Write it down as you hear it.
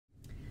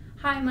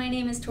Hi, my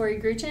name is Tori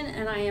Grootjen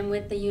and I am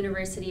with the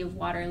University of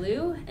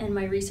Waterloo, and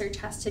my research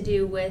has to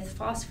do with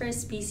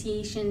phosphorus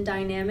speciation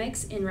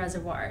dynamics in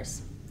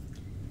reservoirs.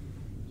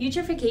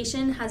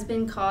 Eutrophication has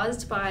been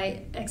caused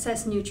by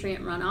excess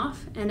nutrient runoff,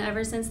 and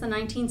ever since the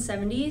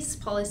 1970s,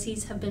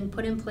 policies have been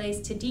put in place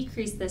to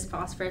decrease this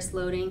phosphorus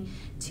loading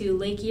to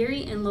Lake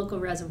Erie and local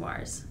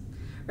reservoirs.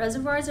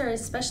 Reservoirs are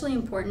especially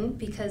important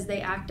because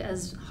they act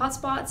as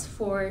hotspots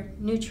for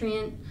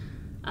nutrient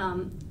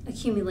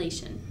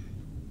accumulation.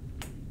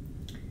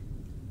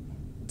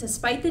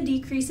 Despite the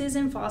decreases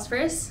in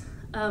phosphorus,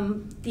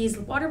 these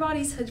water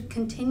bodies have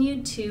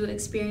continued to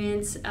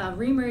experience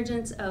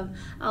reemergence of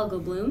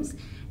algal blooms,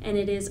 and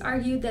it is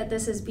argued that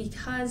this is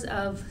because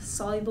of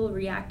soluble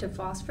reactive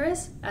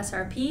phosphorus,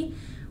 SRP,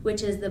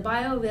 which is the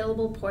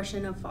bioavailable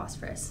portion of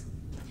phosphorus.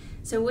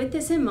 So with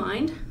this in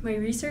mind, my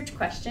research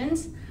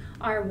questions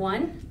are: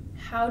 one,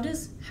 how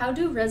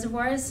do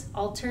reservoirs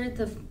alter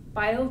the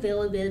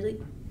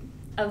bioavailability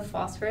of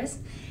phosphorus,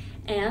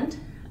 and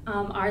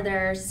are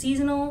there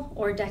seasonal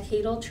or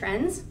decadal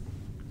trends?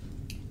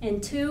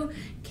 And two,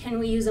 can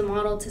we use a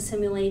model to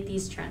simulate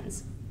these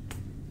trends?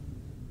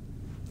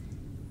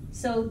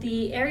 So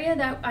the area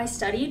that I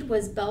studied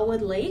was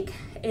Bellwood Lake.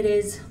 It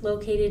is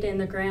located in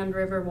the Grand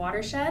River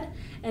watershed,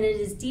 and it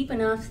is deep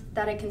enough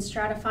that it can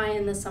stratify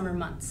in the summer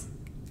months.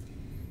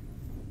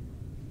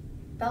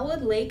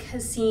 Bellwood Lake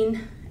has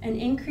seen an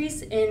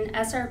increase in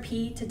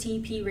SRP to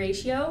TP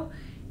ratio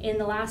in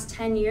the last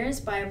 10 years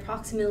by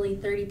approximately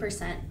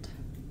 30%.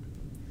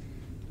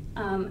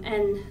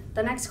 And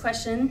the next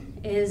question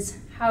is,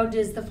 how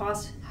is the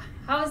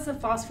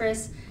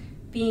phosphorus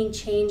being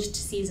changed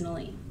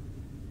seasonally?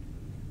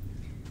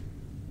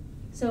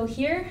 So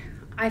here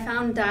I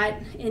found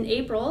that in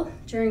April,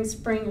 during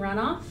spring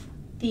runoff,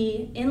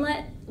 the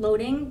inlet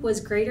loading was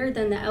greater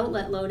than the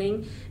outlet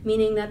loading,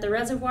 meaning that the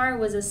reservoir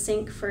was a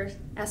sink for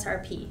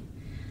SRP.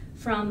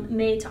 From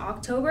May to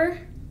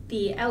October,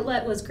 the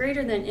outlet was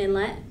greater than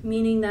inlet,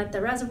 meaning that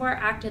the reservoir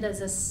acted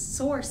as a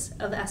source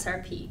of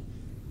SRP.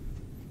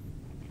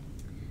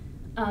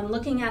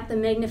 Looking at the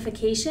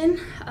magnification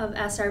of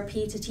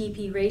SRP to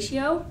TP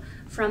ratio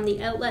from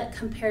the outlet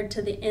compared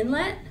to the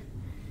inlet,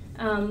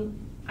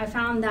 I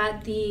found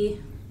that the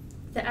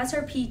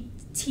SRP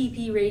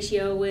TP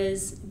ratio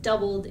was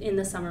doubled in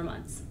the summer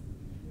months.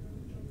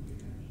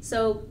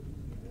 So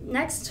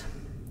next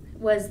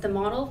was the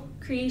model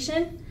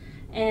creation,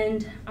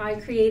 and I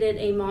created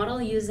a model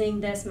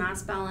using this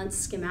mass balance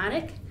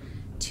schematic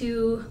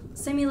to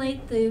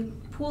simulate the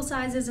pool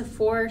sizes of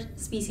 4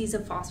 species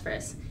of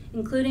phosphorus,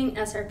 including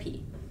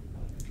SRP.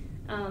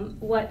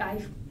 What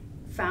I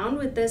found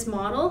with this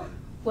model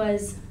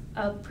was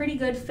a pretty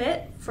good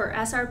fit for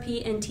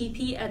SRP and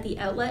TP at the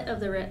outlet of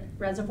the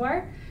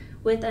reservoir,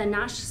 with a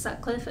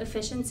Nash-Sutcliffe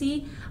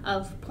efficiency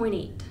of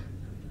 0.8.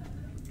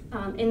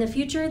 In the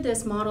future,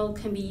 this model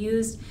can be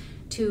used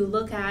to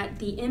look at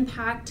the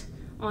impact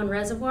on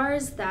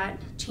reservoirs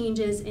that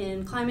changes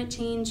in climate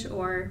change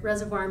or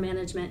reservoir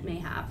management may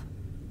have.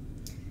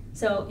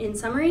 So in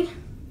summary,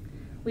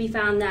 we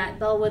found that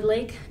Bellwood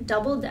Lake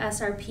doubled the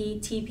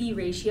SRP-TP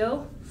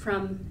ratio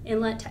from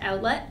inlet to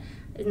outlet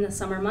in the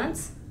summer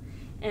months,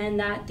 and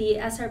that the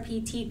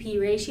SRP-TP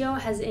ratio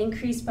has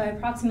increased by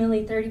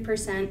approximately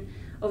 30%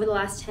 over the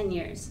last 10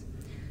 years.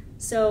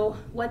 So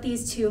what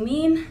these two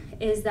mean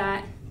is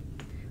that,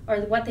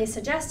 or what they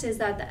suggest is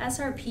that the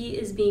SRP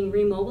is being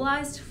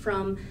remobilized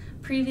from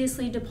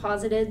previously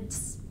deposited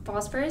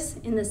phosphorus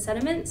in the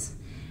sediments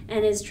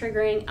and is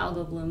triggering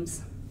algal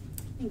blooms.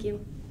 Thank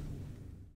you.